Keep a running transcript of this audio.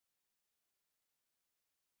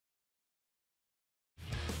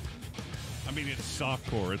I mean, it's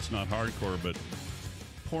softcore. It's not hardcore, but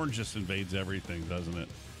porn just invades everything, doesn't it?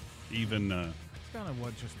 Even it's kind of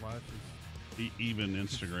what just life is. Even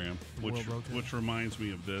Instagram, which reminds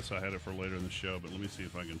me of this. I had it for later in the show, but let me see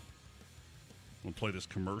if I can. We'll play this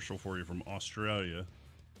commercial for you from Australia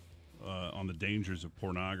on the dangers of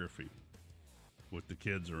pornography with the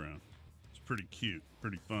kids around. It's pretty cute,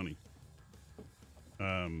 pretty funny.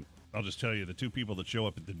 I'll just tell you, the two people that show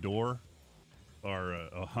up at the door are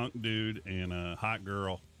a hunk dude and a hot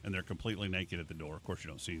girl, and they're completely naked at the door. Of course, you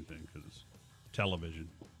don't see anything because it's television.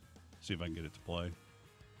 See if I can get it to play.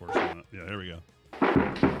 Of course not. Yeah, here we go.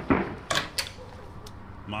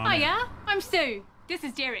 Mom. Hiya, I'm Sue. This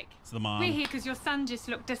is Derek. It's the mom. We're here because your son just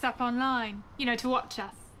looked us up online, to watch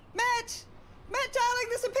us. Matt, darling,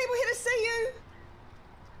 there's some people here to see you.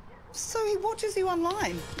 So he watches you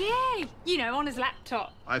online? Yeah, on his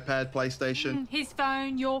laptop. iPad, PlayStation. His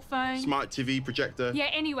phone, your phone. Smart TV, projector. Yeah,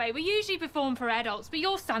 anyway, we usually perform for adults, but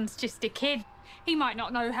your son's just a kid. He might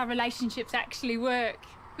not know how relationships actually work.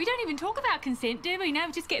 We don't even talk about consent, do we? No,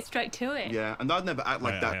 we just get straight to it. Yeah, and I'd never act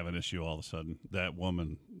like that. I have an issue all of a sudden. That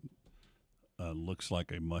woman looks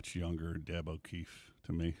like a much younger Deb O'Keefe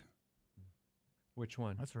to me. Which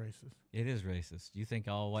one? That's racist. It is racist. You think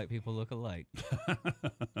all white people look alike?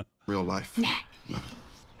 Real life. Hey,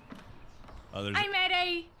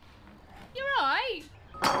 Maddie. You right?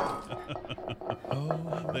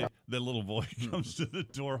 The little boy comes to the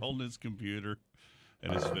door holding his computer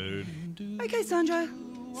and his food. Okay, Sandra,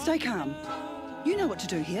 stay calm. You know what to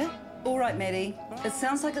do here. All right, Maddie. It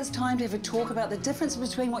sounds like it's time to have a talk about the difference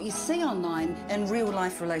between what you see online and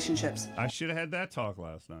real-life relationships. I should have had that talk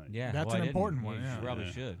last night. Yeah, That's an important one. You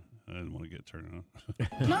probably should. I didn't want to get turned on.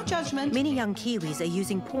 No judgment. Many young Kiwis are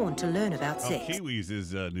using porn to learn about sex. Kiwis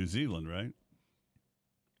is New Zealand, right?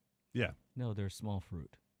 Yeah. No, they're small fruit.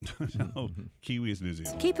 No, Kiwi is New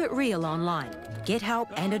Zealand. Keep it real online. Get help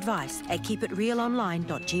and advice at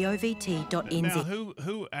keepitrealonline.govt.nz. Now,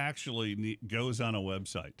 who actually goes on a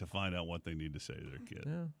website to find out what they need to say to their kid?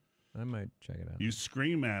 Yeah, I might check it out. You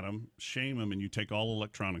scream at them, shame them, and you take all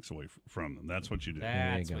electronics away from them. That's what you do.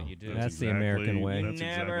 That's what you do. That's That's the American way.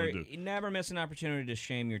 Exactly never miss an opportunity to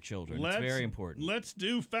shame your children. It's very important. Let's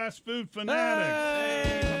do Fast Food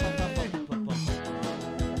Fanatics. Hey!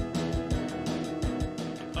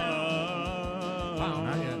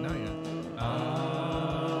 Not yet.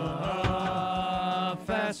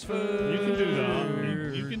 Fast food. You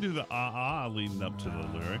can do the leading up to the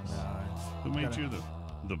lyrics. Who made you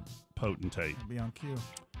the potentate? Be on cue.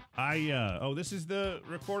 This is the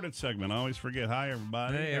recorded segment. I always forget. Hi,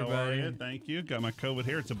 everybody. Hey, How everybody. are you? Thank you. Got my COVID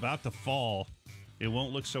here. It's about to fall. It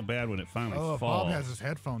won't look so bad when it finally falls. Bob has his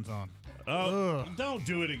headphones on. Oh, don't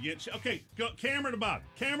do it again. Okay, go camera to Bob.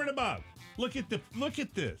 Camera to Bob. Look at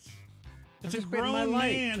this. It's a grown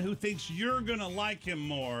man who thinks you're going to like him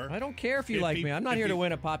more. I don't care if you like me. I'm not here to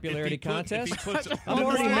win a popularity contest. I'm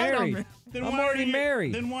already married. I'm already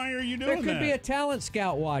married. Then why are you doing that? There could be a talent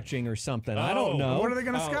scout watching or something. I don't know. What are they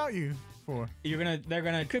going to scout you for? They're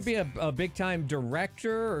gonna. Could be a big time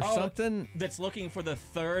director or something that's looking for the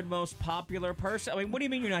third most popular person. I mean, what do you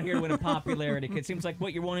mean you're not here to win a popularity? It seems like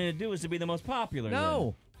what you're wanting to do is to be the most popular.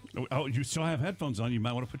 No. Then. Oh, you still have headphones on. You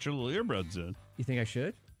might want to put your little earbuds in. You think I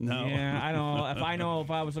should? No. Yeah, I don't.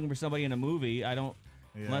 If I was looking for somebody in a movie, I don't.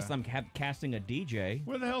 Yeah. Unless I'm casting a DJ.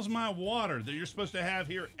 Where the hell's my water that you're supposed to have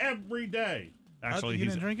here every day? Actually, you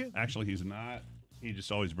didn't drink it? Actually, he's not. He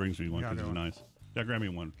just always brings me one because he's nice. Yeah, grab me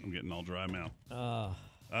one. I'm getting all dry mouth.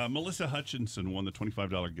 Melissa Hutchinson won the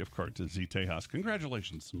 $25 gift card to Z Tejas.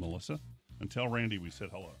 Congratulations, Melissa. And tell Randy we said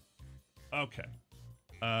hello. Okay.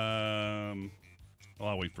 Well,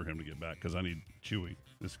 I'll wait for him to get back because I need Chewy.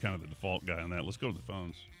 This is kind of the default guy on that. Let's go to the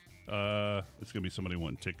phones. It's going to be somebody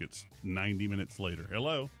wanting tickets 90 minutes later.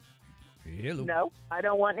 Hello. Hello. No, I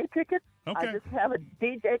don't want any tickets. Okay. I just have a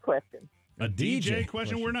DJ question. A DJ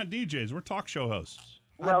question? We're not DJs. We're talk show hosts.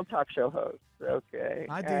 Well, talk show hosts. Okay.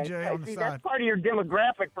 I DJ on the see, side. That's part of your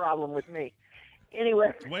demographic problem with me.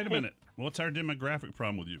 Anyway. Wait a minute. What's our demographic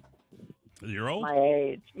problem with you? You're old? My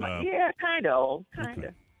age. Yeah, kind of old. Kind of.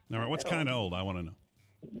 Okay. All right. What's kind of old? I want to know.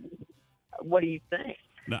 What do you think?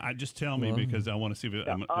 No, just tell me because I want to see if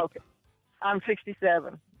okay. I'm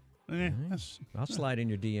 67. I'll slide in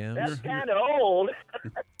your DMs. That's kind of old.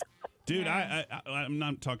 Dude, I'm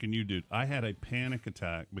not talking you, dude. I had a panic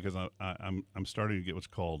attack because I'm starting to get what's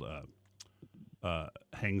called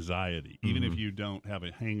anxiety. Even if you don't have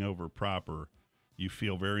a hangover proper, you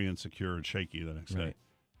feel very insecure and shaky the next day.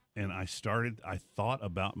 And I thought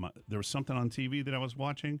about there was something on TV that I was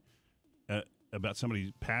watching about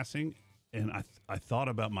somebody passing, and I thought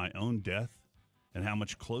about my own death and how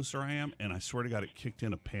much closer I am, and I swear to God, it kicked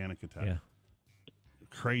in a panic attack. Yeah.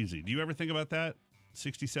 Crazy. Do you ever think about that,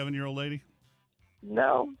 67-year-old lady?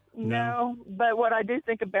 No. But what I do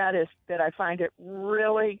think about is that I find it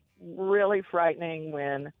really, really frightening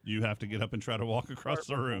when You have to get up and try to walk across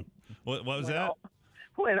the room. What was that?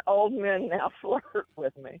 When old men now flirt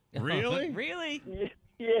with me. Really? Really?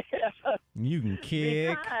 Yeah. You can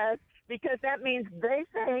kick. Because that means they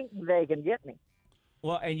think they can get me.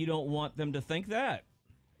 Well, and you don't want them to think that.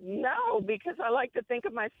 No, because I like to think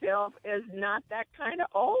of myself as not that kind of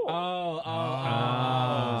old. So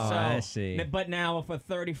I see. But now, if a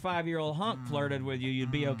 35-year-old hunk flirted with you,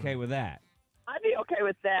 you'd be okay with that. I'd be okay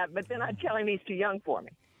with that, but then I'd tell him he's too young for me.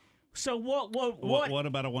 So what What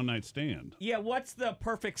about a one-night stand? Yeah, what's the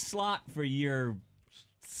perfect slot for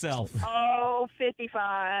yourself?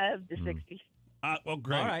 55 to 60. Well,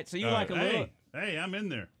 great. All right, so you like a little. Hey, I'm in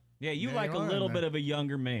there. Yeah, you Yeah, like you a are, little man. bit of a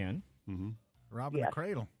younger man. Mm-hmm. Robbing the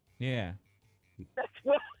cradle. Yeah.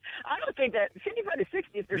 Well, I don't think that 55 to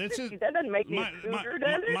 60, if they're 60, that doesn't make me a cougar,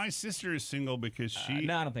 does it? My sister is single because she.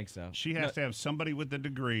 No, I don't think so. She has to have somebody with a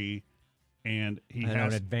degree, and he And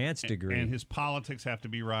has an advanced degree. and his politics have to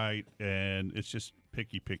be right, and it's just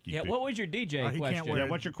picky. Yeah, what was your DJ he question? can't wear-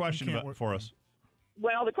 What's your question can't about, work- for us?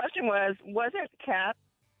 Well, the question wasn't Cat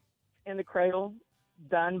in the Cradle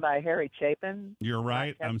done by Harry Chapin? You're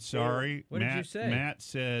right. Cat I'm sorry. What did Matt, you say? Matt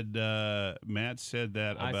said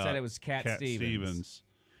that I about said it was Cat Stevens.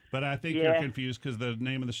 But I think you're confused because the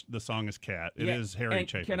name of the song is Cat. It is Harry and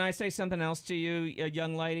Chapin. Can I say something else to you,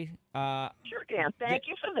 young lady? Sure can. Thank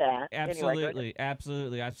you for that. Absolutely, Anyway,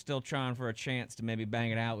 absolutely. I'm still trying for a chance to maybe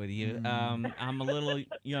bang it out with you. I'm a little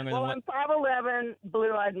younger well, than I'm 5'11",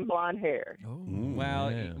 blue-eyed and blonde hair,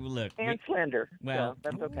 Well, look. and slender. Well, so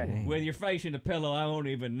that's okay. with your face in the pillow, I won't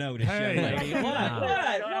even notice, Hey. young lady. What?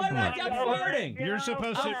 I'm flirting. You're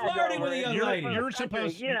supposed to. I'm flirting with a young lady. You're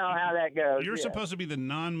supposed. You know how that goes. You're yeah. supposed to be the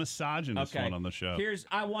non-misogynist Okay. one on the show.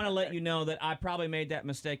 I want to let you know that I probably made that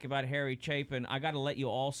mistake about Harry Chapin. I got to let you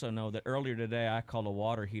also know that earlier today I called a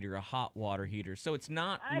water heater a hot water heater. So it's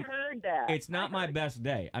not. I heard that. It's not my best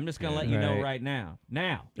day. I'm just going to let you know right now.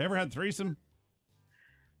 Now. Ever had threesome?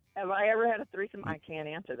 Have I ever had a threesome? I can't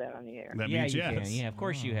answer that on the air. That Yeah, means you yes. can. Yeah, of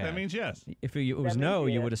course you have. That means yes. If it was That no, means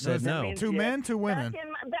you yes. would have said That no. means Two yes. men, two women.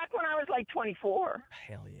 Back when I was like 24.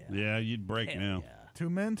 Hell yeah. Yeah, you'd break now. Two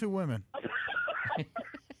men, two women.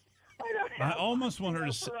 I almost want her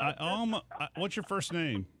to. What's your first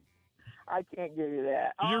name? I can't give you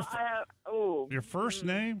that. Your first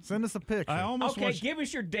name? Send us a picture. I almost Okay, want. give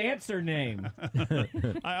us your dancer name.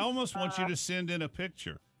 I almost want you to send in a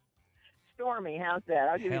picture. Stormy, how's that?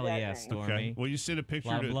 I'll give Hell you that yeah, name. Stormy. Okay. Will you send a picture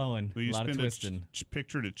Lot of to blowing, Will you lot of send twisting.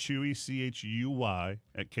 picture to Chewy CHUY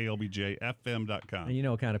at KLBJFM.com? You know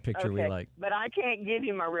what kind of picture we Okay, like. but I can't give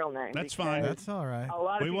you my real name. That's because fine. That's all right. A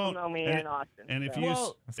lot of We people won't. know me in Austin. And if so. you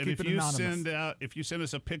Well, and keep if it you anonymous. if you send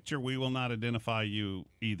us a picture, we will not identify you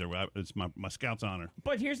either. It's my scout's honor.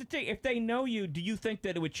 But here's the thing: if they know you, do you think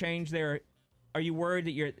that it would change their? Are you worried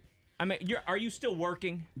that you're? I mean, are you still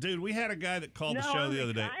working? Dude, we had a guy that called the No, show I'm the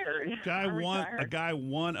other day. retired. A guy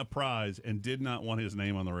won a prize and did not want his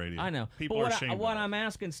name on the radio. I know. People but are ashamed. what of I'm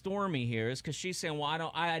asking Stormy here is because she's saying, "Well,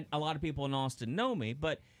 a lot of people in Austin know me,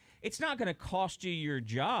 but it's not going to cost you your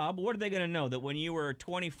job. What are they going to know? That when you were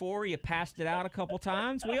 24, you passed it out a couple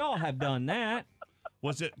times? We all have done that."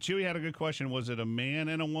 Was it? Chewy had a good question. Was it a man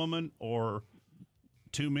and a woman or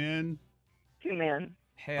two men? Two men.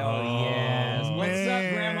 Hell yes. What's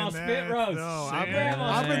up, Grandma Spit Roast? No, Grandma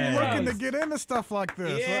I've been Spit looking to Roast. get into stuff like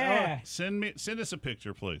this. Yeah. Send us a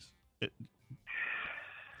picture, please.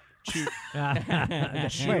 Chewy.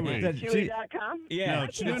 Chewy.com? Yeah.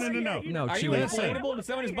 No. Are you Chewy. inflatable? Did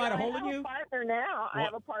someone just bite a hole in I you? have a partner now. I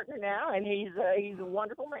have a partner now, and he's a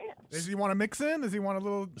wonderful man. Does he want to mix in? Does he want a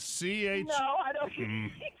little? CH. No, I don't.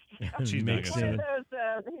 She's not Mix gonna in.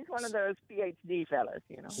 say. He's one of those PhD fellas,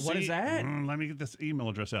 you know. What is that? Let me get this email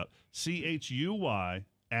address out. CHUY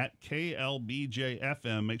at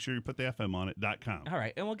KLBJFM. Make sure you put the FM on it. .com. All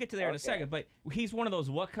right, and we'll get to there in a second. But he's one of those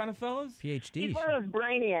what kind of fellows? He's PhD. one of those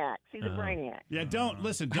brainiacs. He's a brainiac. Yeah, don't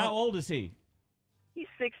listen. How Don't. old is he? He's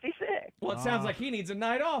 66. Well, it sounds like he needs a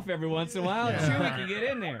night off every once in a while. Chewy can get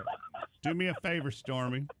in there. Do me a favor,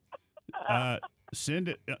 Stormy. Send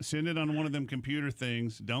it on one of them computer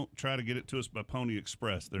things. Don't try to get it to us by Pony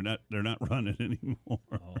Express. They're not running anymore.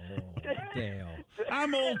 Damn.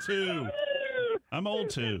 I'm old too. All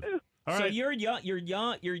So right. you're young, you're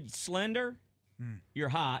slender, you're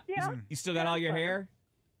hot. Yeah. You still got all your hair?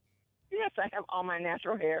 Yes, I have all my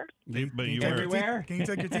natural hair. But you Can wear Everywhere? Can you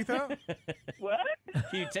take your teeth out? What?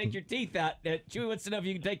 You take your teeth out. Chewy wants to know if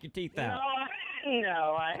you can take your teeth No, out.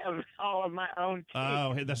 No, I have all of my own teeth.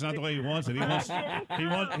 Oh, that's not the way he wants it.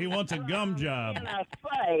 He wants a gum job. And I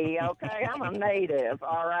say, okay, I'm a native,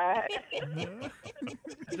 all right?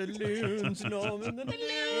 The loons, Norman, the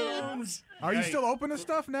loons. Are you still open to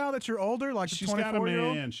stuff now that you're older, like She's the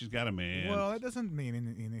 24-year-old? got a man. She's got a man. Well, that doesn't mean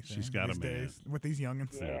anything. She's got these a man. days with these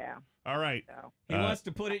youngins. Yeah. All right. He wants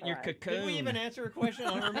to put it in your cocoon. Did we even answer a question?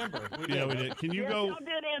 I don't remember. Yeah, we did. Can you Yes, go? y'all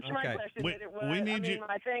did answer my question. We- That it was, we need you-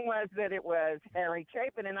 My thing was that it was Harry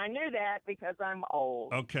Chapin, and I knew that because I'm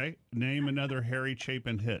old. Okay. Name another Harry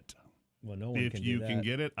Chapin hit. Well, no one If can you do can that.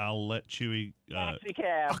 get it, I'll let Chewy. Taxi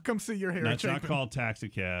cab. I'll come see your hair. That's not called Taxi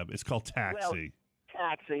Cab. It's called Taxi.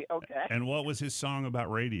 Taxi, okay. And what was his song about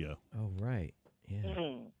radio? Oh, right.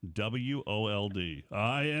 Yeah. WOLD.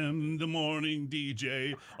 I am the morning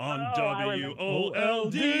DJ on I remember.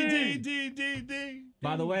 WOLD.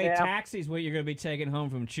 By the way, Taxi's what you're going to be taking home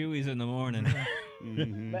from Chewy's in the morning.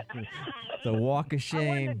 The walk of I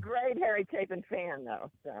wasn't a shame. great Harry Chapin fan, though.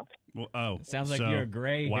 So. Well, Sounds like you're a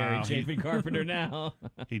gray Harry Chapin Carpenter now.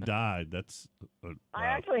 He died. That's. I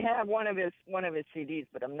actually have one of his CDs,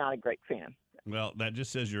 but I'm not a great fan. Well, that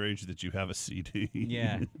just says your age that you have a CD.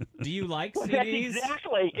 Yeah. Do you like Well, CDs?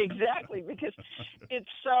 exactly, because it's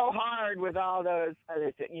so hard with all those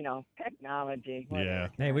other, technology. Yeah.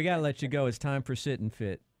 whatever. Hey, we got to let you go. It's time for Sit and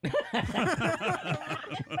Fit.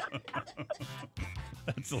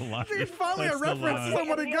 That's a lie. See, finally That's a the reference lie.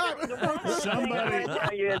 somebody got. Somebody. What I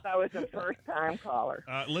tell you is I was a first-time caller.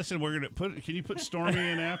 Listen, we're gonna put. Can you put Stormy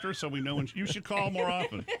in after so we know when you should call more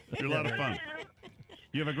often? You're a lot of fun.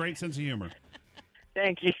 You have a great sense of humor.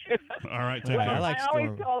 Thank you. All right, take Well, care.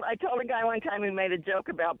 I told a guy one time who made a joke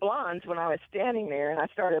about blondes when I was standing there, and I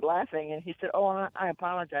started laughing, and he said, "Oh, I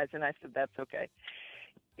apologize," and I said, "That's okay.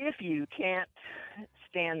 If you can't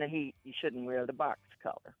stand the heat, you shouldn't wear the box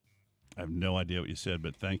color." I have no idea what you said,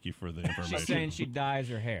 but thank you for the information. She's saying she dyes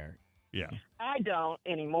her hair. Yeah. I don't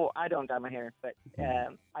anymore. I don't dye my hair, but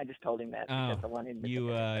I just told him that because I wanted him to You,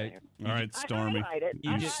 put the all right, Stormy. I highlight it.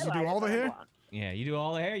 You I just- You do highlight all it, the but I'm hair? blonde. Yeah, you do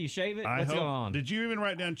all the hair? You shave it? I What's hope. going on? Did you even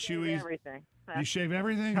write down Do Chewy's? everything. You shave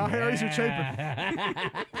everything? How hairy's your Chapin?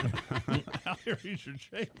 How hairy's your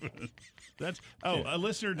Chapin? That's a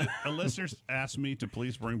listener asked me to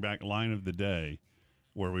please bring back line of the day,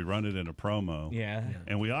 where we run it in a promo. Yeah.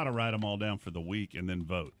 And we ought to write them all down for the week and then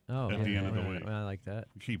vote at the end of the week. I like that.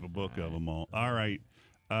 Keep a book of them all. All right.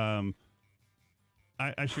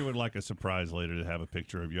 I sure would like a surprise later to have a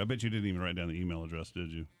picture of you. I bet you didn't even write down the email address,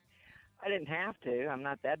 did you? I didn't have to. I'm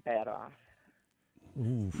not that bad off.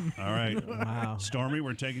 Ooh. All right. Wow. Stormy,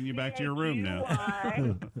 we're taking you back to your room now.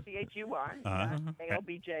 CHUY.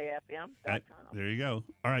 KLBJFM.com. There you go.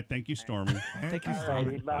 All right. Thank you, Stormy. Thank you, Alrighty,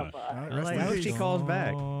 Stormy. bye-bye. I hope she calls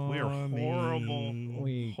back. We are horrible,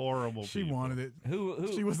 horrible She people. wanted it. Who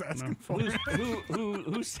She was asking for it.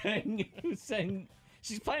 who sang?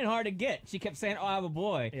 She's playing hard to get. She kept saying, "Oh, I have a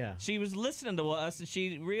boy." Yeah. She was listening to us, and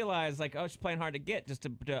she realized, like, oh, she's playing hard to get, just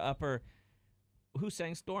to up her. Who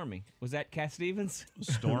sang Stormy? Was that Cat Stevens?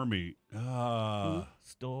 Stormy.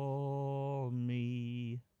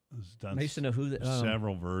 Stormy. Has done I used to know who the,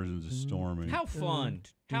 several versions of Stormy. How fun!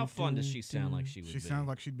 How fun does she sound like she would She be? sounds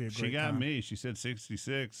like she'd be a great She got time. me. She said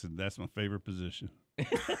 66, and that's my favorite position.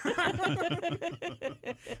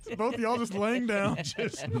 Both of y'all just laying down.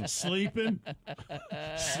 Just sleeping.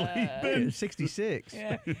 Sleeping. 66.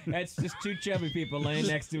 Yeah, that's just two chubby people laying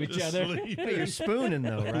next to each Just other. sleeping. But you're spooning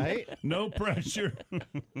though, right? No pressure.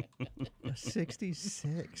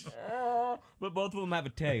 66. But both of them have a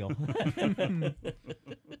tail.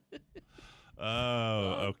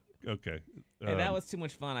 Oh, okay. Hey, that was too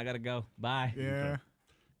much fun. I gotta go. Bye. Yeah.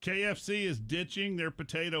 KFC is ditching their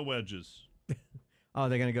potato wedges. Oh,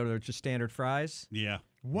 they're gonna go to their just standard fries. Yeah.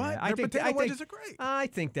 What? Yeah, Their potato wedges are great. I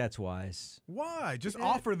think that's wise. Why? Just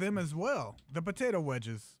offer them as well. The potato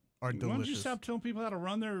wedges are Why don't you delicious. stop telling people how to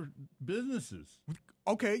run their businesses?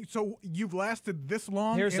 Okay, so you've lasted this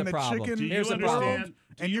long Here's in the the problem. chicken Do you Here's the world, understand?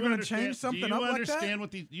 do and you you're going to understand- change something do up you like that? understand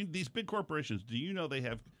what these big corporations? Do you know they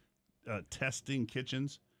have testing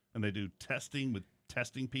kitchens and they do testing with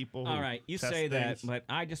testing people? All who right, you test say that, things? but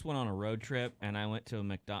I just went on a road trip and I went to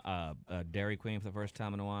a Dairy Queen for the first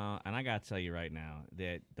time in a while, and I got to tell you right now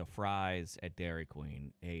that the fries at Dairy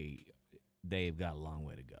Queen, they've got a long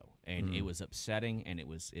way to go, and it was upsetting and it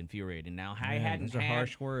was infuriating. Now I hadn't Those are had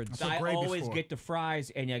harsh words. That's what I gravy's always for. get the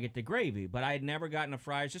fries and I get the gravy, but I had never gotten the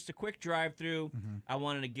fries. Just a quick drive-through. I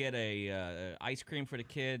wanted to get a ice cream for the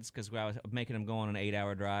kids because I was making them go on an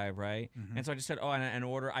 8-hour drive, right? And so I just said, "Oh, and an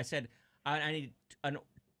order." I said, "I need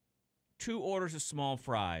 2 orders of small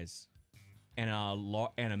fries and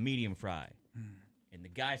a medium fry." And the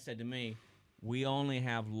guy said to me, we only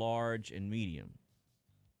have large and medium.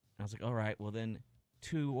 I was like, all right, well then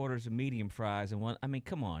 2 orders of medium fries and 1. I mean,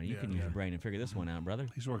 come on, you can use your brain and figure this one out, brother.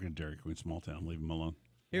 He's working at Dairy Queen, small town. Leave him alone.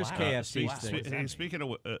 Here's KFC's thing. Hey, speaking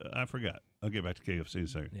of, I forgot. I'll get back to KFC in a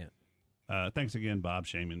second. Yeah. Thanks again, Bob,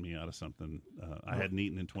 shaming me out of something. I hadn't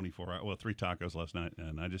eaten in 24 hours. Well, 3 tacos last night,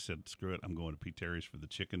 and I just said, screw it. I'm going to Pete Terry's for the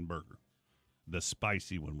chicken burger, the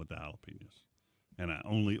spicy one with the jalapenos. And I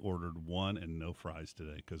only ordered 1 and no fries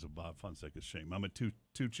today because of Bob Fonseca's shame. I'm a two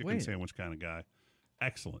chicken sandwich kind of guy.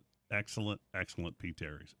 Excellent Pete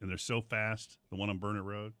Terry's. And they're so fast. The one on Burnett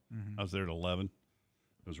Road, I was there at 11.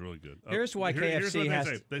 It was really good. Here's why KFC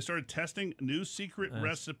has They started testing new secret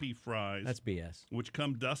recipe fries. That's BS. Which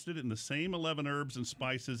come dusted in the same 11 herbs and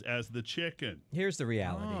spices as the chicken. Here's the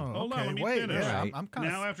reality. Hold on, let me finish. Yeah, Right. I'm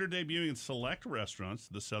Now, after debuting in select restaurants,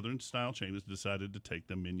 the Southern Style chain has decided to take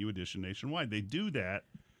the menu edition nationwide. They do that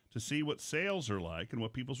to see what sales are like and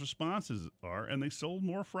what people's responses are, and they sold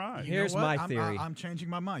more fries. Here's my theory. I'm changing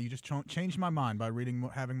my mind. You just changed my mind by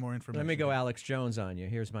having more information. Let me go Alex Jones on you.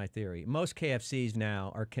 Here's my theory. Most KFCs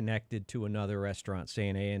now are connected to another restaurant, say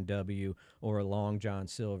an A&W or a Long John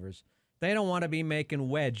Silver's. They don't want to be making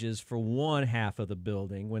wedges for one half of the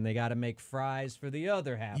building when they got to make fries for the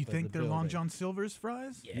other half You of the think they're building. Long John Silver's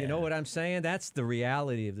fries? You know what I'm saying? That's the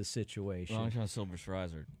reality of the situation. Long John Silver's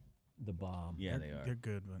fries are the bomb. Yeah, they are. They're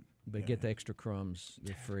good, but But get the extra crumbs.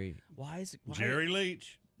 They're free. Why is it? Jerry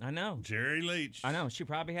Leach. I know. Jerry Leach. I know. She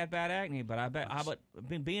probably had bad acne, but I bet.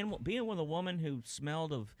 Being with a woman who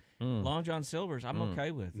smelled of Long John Silver's, I'm okay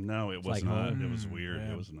with. No, it was like not. home. It was weird.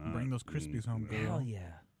 Yeah, It was not. bring those Krispies home, girl. Hell yeah.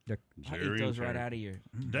 I Jerry eat those and right Terry. out of your.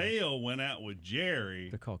 Dale went out with Jerry.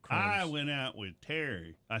 They're called I crumbs. went out with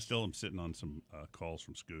Terry. I still am sitting on some calls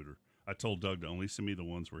from Scooter. I told Doug to only send me the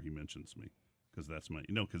ones where he mentions me, because that's my,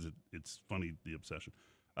 because it's funny, the obsession.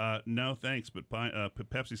 No thanks, but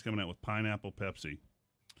Pepsi's coming out with pineapple Pepsi.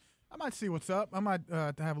 I might see what's up. I might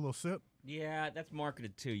have a little sip. Yeah, that's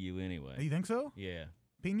marketed to you anyway. You think so? Yeah.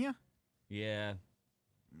 Pina? Yeah.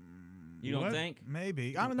 You don't What? think?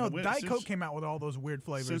 Maybe. I don't know. Diet Coke came out with all those weird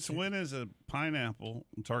flavors. Since when is a pineapple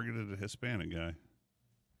targeted at a Hispanic guy?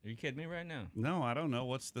 Are you kidding me right now? No, I don't know.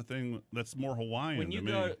 What's the thing that's more Hawaiian When you to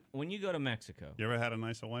me? when you go to Mexico, You ever had a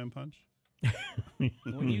nice Hawaiian punch?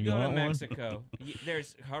 when you go to Mexico,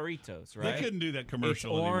 there's Jarritos, right? They couldn't do that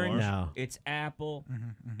commercial It's orange. anymore. No. It's apple.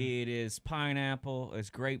 It is pineapple. It's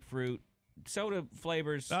grapefruit. Soda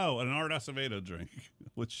flavors. Oh, an Art Acevedo drink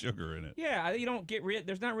with sugar in it. Yeah, you don't get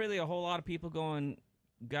there's not really a whole lot of people going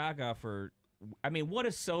gaga for. I mean, what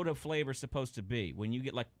is soda flavor supposed to be? When you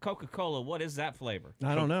get like Coca-Cola, what is that flavor?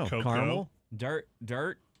 I don't know. Cocoa? Caramel?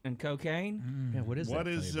 Dirt and cocaine? Yeah, what is What that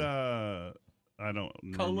is flavor? I don't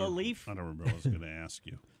Cola remember. leaf? I don't remember what I was going to ask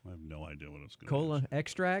you. I have no idea what I was going to Cola ask.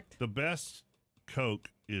 extract? The best Coke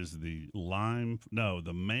is the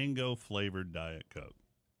the mango flavored Diet Coke.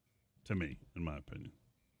 To me, in my opinion.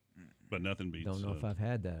 But nothing beats Don't know if I've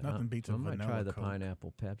had that. Nothing beats a I might try vanilla the Coke.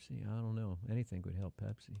 pineapple Pepsi. I don't know. Anything would help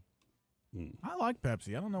Pepsi. I like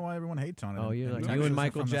Pepsi. I don't know why everyone hates on it. Oh, you And like Texas you and are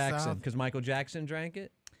Michael from the Jackson, South. because Michael Jackson drank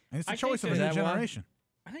it. And it's the I choice of think a new is that why? generation.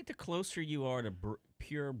 I think the closer you are to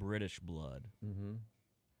pure British blood, Mm-hmm.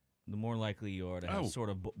 the more likely you are to have Oh. sort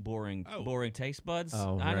of boring taste buds.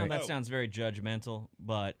 Oh, I know right. that sounds very judgmental,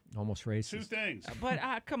 but Almost Two racist. things.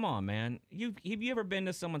 come on, man. Have you ever been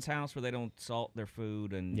to someone's house where they don't salt their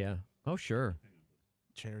food and Yeah. Oh, sure.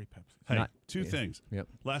 Cherry Pepsi. Hey, two things. Yep.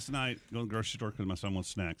 Last night, going to the grocery store because my son wants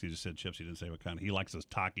snacks. He just said chips. He didn't say what kind. He likes those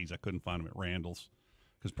Takis. I couldn't find them at Randall's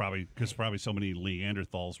because probably so many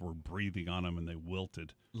Neanderthals were breathing on them and they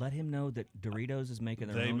wilted. let him know that Doritos is making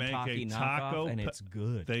their They own make Taki a knockoff taco, and it's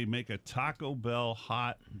good. They make a Taco Bell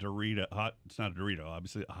hot Dorito. It's not a Dorito,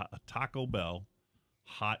 obviously. A Taco Bell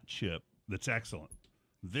hot chip that's excellent.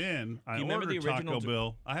 Then I you remember ordered the original Taco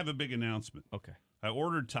Bell. I have a big announcement. Okay. I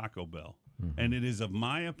ordered Taco Bell, and it is of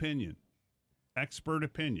my opinion, expert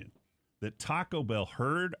opinion, that Taco Bell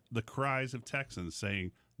heard the cries of Texans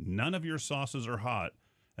saying, none of your sauces are hot,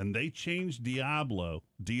 and they changed Diablo.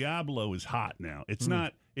 Diablo is hot now. It's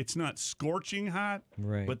not scorching hot,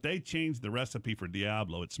 Right. but they changed the recipe for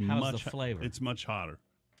Diablo. It's How's much the flavor? It's much hotter.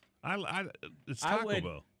 It's Taco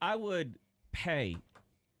Bell. I would pay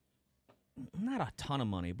not a ton of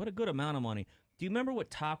money, but a good amount of money. Do you remember what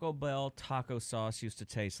Taco Bell taco sauce used to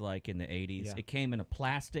taste like in the 80s? Yeah. It came in a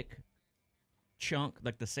plastic chunk,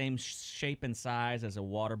 like the same shape and size as a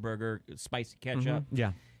Whataburger spicy ketchup.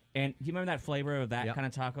 Yeah. And do you remember that flavor of that Yep. kind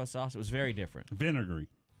of taco sauce? It was very different. Vinegary.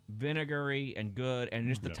 And good. And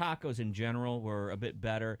just the tacos in general were a bit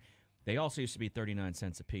better. They also used to be 39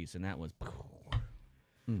 cents a piece, and that was...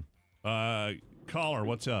 Caller,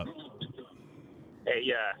 what's up?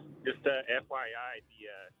 Hey, Just FYI, the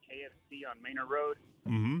KFC on Manor Road,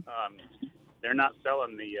 Mm-hmm. they're not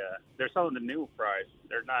selling they're selling the new fries.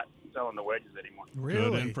 They're not selling the wedges anymore.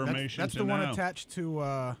 Really? Good information. That's to the one know. attached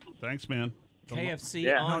to. Thanks, man. KFC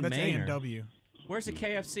Yeah. on No, that's Manor. A&W. Where's the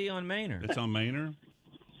KFC on Manor? It's on Manor.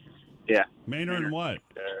 Yeah. Manor and what?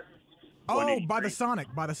 Oh, 183.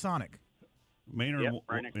 by the Sonic. Manor Yep, and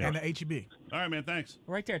right next yeah. And the HEB. All right, man. Thanks.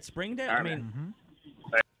 Right there at Springdale? All I right, mean,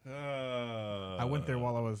 I went there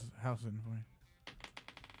while I was housing for you.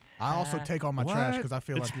 I also take all my trash because I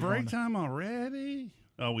feel it's like you're break going to- time already.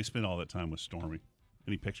 Oh, we spent all that time with Stormy.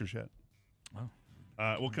 Any pictures yet? Oh.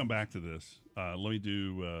 We'll come back to this. Let me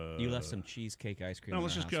do. you left some cheesecake ice cream. No, in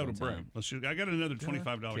let's our just house go to one break. time. I got another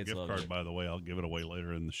 $25 Kids gift love card, it. by the way. I'll give it away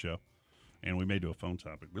later in the show. And we may do a phone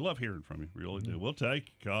topic. We love hearing from you. We really do. We'll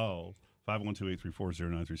take calls.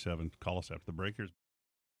 512-834-0937. Call us after the breakers.